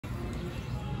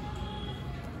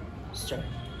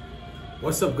Start.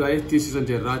 What's up guys, this is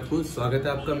Jayrajpur. स्वागत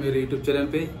है आपका मेरे यूट्यूब चैनल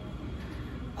पे।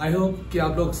 आई होप कि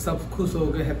आप लोग सब खुश हो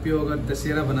गए, हैप्पी होगा,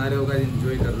 दशहरा बना रहे होगा,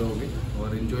 एंजॉय कर रहे होगे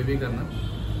और एंजॉय भी करना।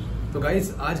 तो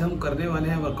गाइस आज हम करने वाले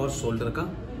हैं वर्कआउट शोल्डर का।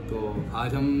 तो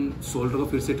आज हम शोल्डर को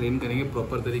फिर से ट्रेन करेंगे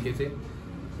प्रॉपर तरीके से।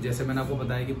 जैसे मैंने आपको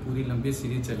बताया कि पूरी लंबी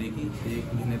सीरीज चलेगी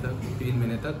 1 महीने तक, 3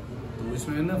 महीने तक। तो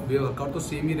इसमें ना वर्कआउट तो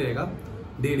सेम ही रहेगा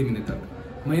 1.5 महीने तक।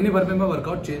 महीने भर में मैं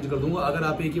वर्कआउट चेंज कर दूंगा। अगर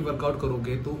आप एक ही वर्कआउट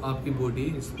करोगे तो आपकी बॉडी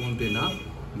रिस्पॉन्स देना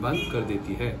बंद कर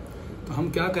देती है। तो हम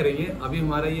क्या करेंगे, अभी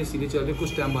हमारा ये सीरीज चल रही है,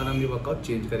 कुछ टाइम बाद हम ये वर्कआउट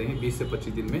चेंज करेंगे 20 से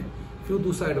 25 दिन में। फिर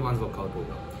दूसरा एडवांस वर्कआउट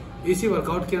होगा। इसी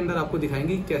वर्कआउट के अंदर आपको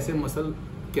दिखाएंगे कैसे मसल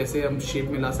कैसे हम शेप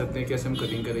में ला सकते हैं, कैसे हम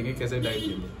कटिंग करेंगे, कैसे डाइट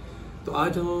लेंगे। तो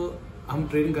आज हम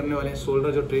ट्रेनिंग करने वाले हैं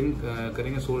शोल्डर। जो ट्रेन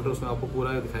करेंगे शोल्डर, उसमें आपको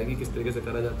पूरा दिखाएंगे किस तरीके से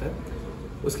करा जाता है।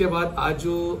 उसके बाद आज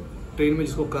जो ट्रेन में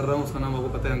जिसको कर रहा हूँ उसका नाम आपको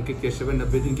पता है, अंकित केशव है।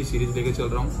 90 दिन की सीरीज लेके चल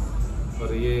रहा हूँ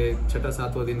और ये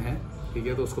 6वां-7वां दिन है, ठीक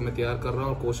है। तो उसको मैं तैयार कर रहा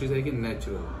हूँ और कोशिश है कि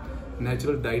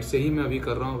नेचुरल डाइट से ही मैं अभी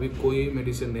कर रहा हूँ। अभी कोई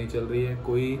मेडिसिन नहीं चल रही है,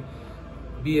 कोई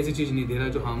भी ऐसी चीज़ नहीं दे रहा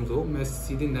है जो हार्म हो। मैं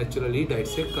सीधी नेचुरली डाइट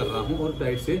से कर रहा हूँ और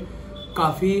डाइट से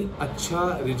काफ़ी अच्छा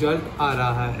रिजल्ट आ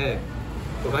रहा है।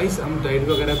 तो गाइस हम डाइट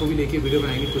वगैरह को भी लेके वीडियो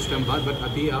बनाएंगे कुछ टाइम बाद। बट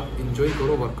अभी आप इंजॉय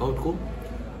करो वर्कआउट को,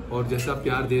 और जैसा आप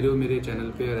प्यार दे रहे हो मेरे चैनल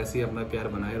पे, और ऐसे ही अपना प्यार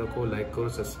बनाए रखो। लाइक करो,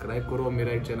 सब्सक्राइब करो। और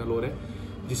मेरा एक चैनल और है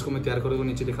जिसको मैं तैयार करूँगा,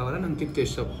 नीचे लिखा हुआ है ना अंकित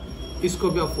केशव, इसको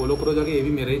भी आप फॉलो करो जाके। ये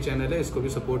भी मेरा ही चैनल है, इसको भी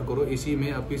सपोर्ट करो। इसी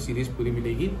में आपकी सीरीज पूरी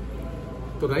मिलेगी।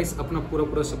 तो गाइस अपना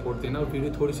पूरा सपोर्ट देना। और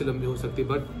वीडियो थोड़ी सी लंबी हो सकती है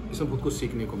बट इसमें बहुत कुछ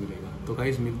सीखने को मिलेगा। तो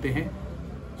गाइस मिलते हैं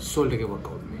शोल्डर के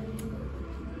वर्कआउट में।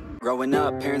 Growing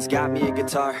up, parents got me a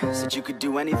guitar. Said you could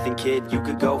do anything, kid, you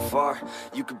could go far.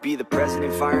 You could be the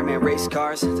president, fireman, race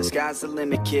cars. The sky's the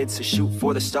limit, kid, so shoot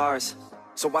for the stars.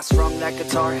 So I strummed that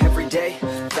guitar every day.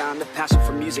 Found the passion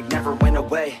for music never went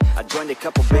away. I joined a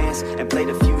couple bands and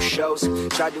played a few shows.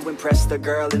 Tried to impress the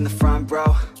girl in the front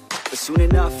row. But soon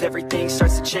enough, everything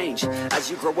starts to change.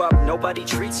 As you grow up, nobody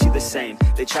treats you the same.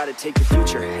 They try to take your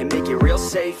future and make it real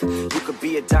safe. You could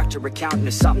be a doctor,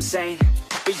 accountant, or something sane.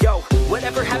 But yo,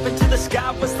 whatever happened to the sky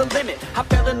was the limit. I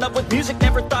fell in love with music,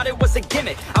 never thought it was a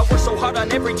gimmick. I worked so hard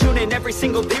on every tune and every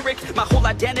single lyric. My whole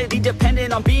identity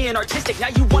depended on being artistic.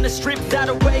 Now you wanna strip that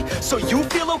away so you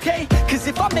feel okay? Cause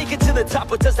if I make it to the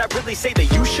top, what does that really say?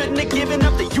 That you shouldn't have given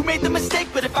up, that you made the mistake?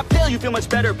 But if I fail, you feel much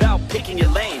better about picking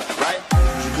your lane, right?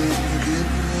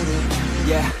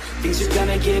 Yeah, things are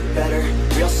gonna get better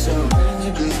real soon.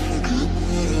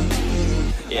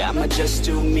 Yeah, I'ma just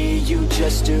do me, you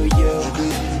just do you.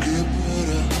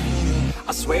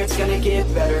 I swear it's gonna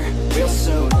get better real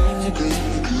soon.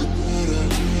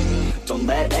 Don't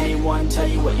let anyone tell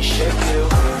you what you should do.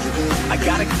 I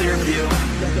got a clear view,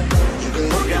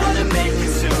 we're gonna make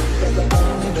it soon.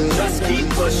 Just keep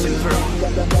pushing through.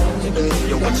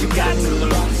 Yo, what you got to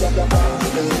lose?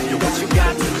 Yo, what you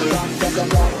got to lose?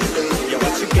 Yo,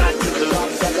 what you got to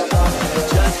lose?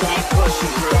 Just keep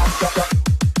pushing through.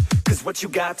 Cause what you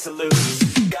got to lose?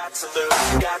 Got to lose,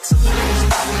 got to lose,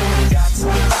 got to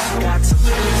lose, got to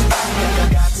lose,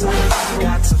 got to lose,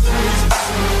 got to lose,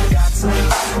 got to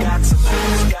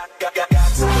lose, got to lose, got to lose,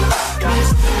 got to lose,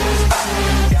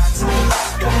 got to lose,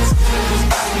 got to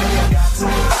lose, got to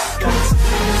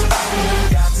lose,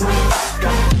 got to lose.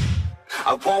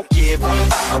 I won't give up,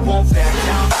 I won't back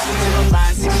down. Till the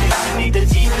line's 6 years beneath the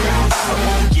deep ground. I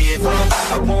won't give up,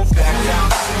 I won't back down.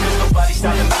 There's nobody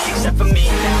stopping me except for me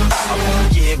now. I won't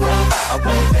give up, I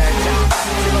won't back down.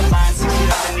 Till the line's 6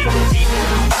 years beneath the deep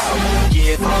ground. I won't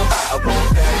give up, I won't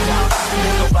back down.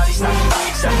 There's nobody stopping me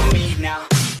except for me now.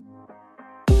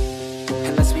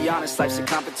 And let's be honest, life's a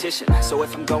competition. So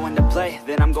if I'm going to play,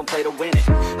 then I'm gonna play to win it.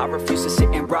 I refuse to sit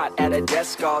and rot at a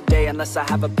desk all day unless I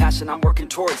have a passion I'm working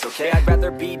towards, okay? I'd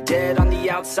rather be dead on the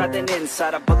outside than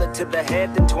inside. A bullet to the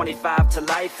head than 25 to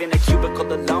life in a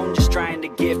cubicle alone, just trying to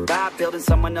get by, building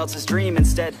someone else's dream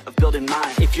instead of building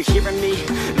mine. If you're hearing me,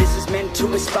 this is meant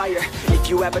to inspire. If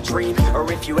you have a dream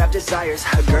or if you have desires,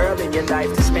 a girl in your life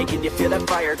that's making you feel that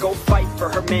fire, go fight for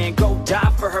her man, go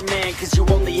die for her man. Cause you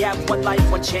only have one life,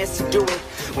 one chance to do it.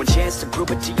 One chance to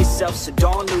prove it to yourself, so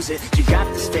don't lose it. You got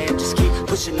this fam, just keep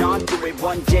pushing on through it.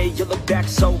 One day you'll look back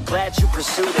so glad you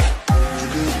pursued it.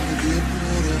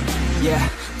 Yeah,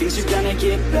 things are gonna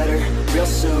get better real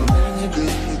soon.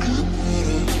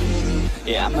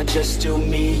 Yeah, I'ma just do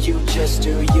me, you just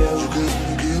do you.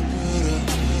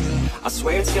 I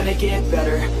swear it's gonna get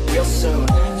better real soon.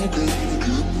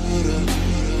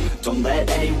 Don't let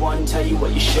anyone tell you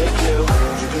what you should do.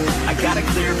 I got a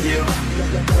clear view,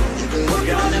 we're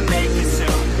gonna make it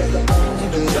soon.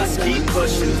 Just keep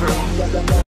pushing through.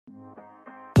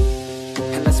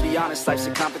 And let's be honest, honest, life's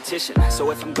a competition.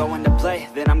 So if I'm going to play,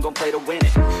 then I'm gonna play to win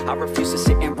it. I refuse to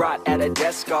sit and rot at a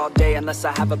desk all day unless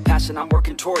I have a passion I'm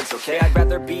working towards, okay? I'd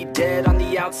rather be dead on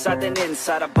the outside than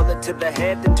inside. A bullet to the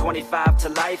head than 25 to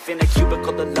life in a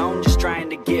cubicle alone, just trying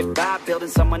to get by, building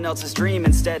someone else's dream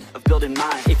instead of building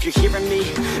mine. If you're hearing me,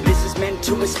 this is meant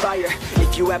to inspire.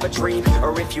 If you have a dream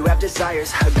or if you have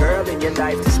desires, a girl in your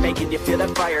life that's making you feel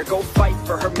that fire, go fight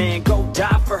for her man, go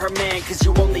die for her man. Cause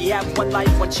you only have one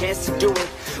life, one chance to do it,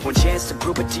 one chance to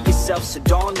prove it to yourself, so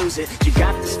don't lose it. You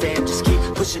got this fam, just keep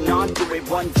pushing on through it.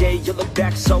 One day you'll look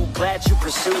back so glad you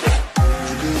pursued it.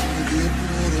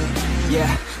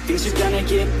 Yeah, things are gonna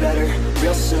get better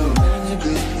real soon.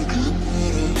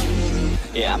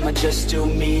 Yeah, I'ma just do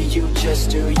me, you just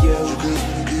do you.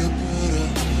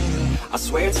 I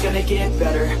swear it's gonna get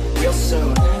better real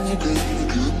soon.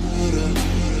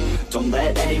 Don't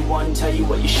let anyone tell you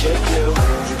what you should do.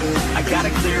 I got a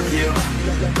clear view,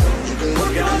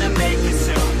 we're gonna make it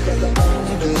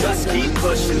soon. Just keep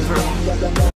pushing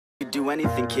through. You could do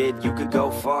anything, kid, you could go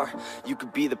far. You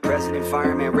could be the president,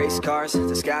 fireman, race cars.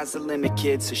 The sky's the limit,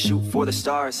 kid, so shoot for the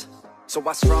stars. So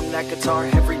I strummed that guitar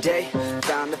every day,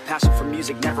 found a passion for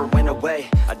music, never went away.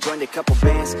 I joined a couple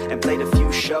bands and played a few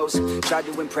shows, tried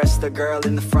to impress the girl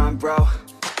in the front row.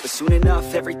 But soon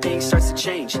enough, everything starts to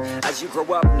change. As you grow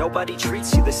up, nobody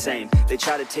treats you the same. They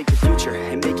try to take your future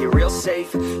and make it real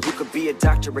safe. You could be a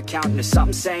doctor, accountant, or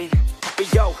something sane.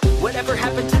 But yo, whatever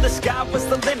happened to the sky was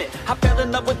the limit. I fell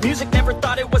in love with music, never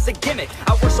thought it was a gimmick.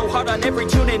 I worked so hard on every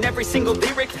tune and every single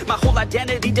lyric. My whole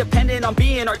identity depended on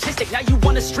being artistic. Now you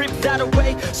wanna strip that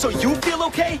away so you feel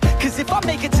okay? Cause if I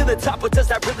make it to the top, what does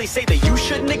that really say? That you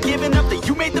shouldn't have given up, that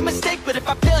you made the mistake? But if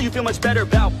I fail, you feel much better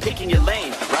about picking your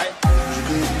lane, right?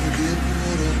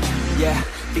 Yeah,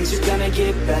 things are gonna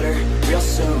get better real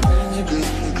soon.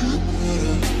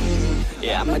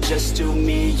 Yeah, I'ma just do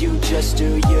me, you just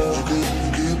do you.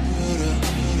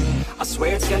 I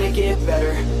swear it's gonna get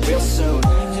better real soon.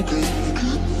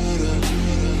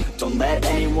 Don't let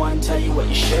anyone tell you what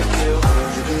you should do.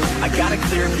 I got a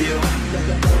clear view,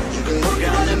 we're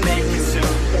gonna make it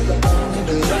soon.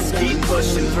 Just keep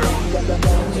pushing through.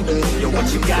 You're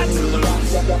what you got to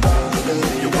lose.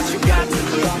 You're what you got to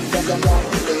lose.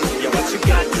 You're what you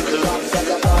got to lose.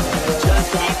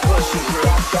 Just keep pushing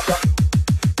through.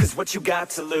 Cause what you got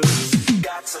to lose,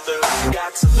 got to lose,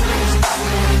 got to lose,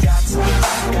 got to lose.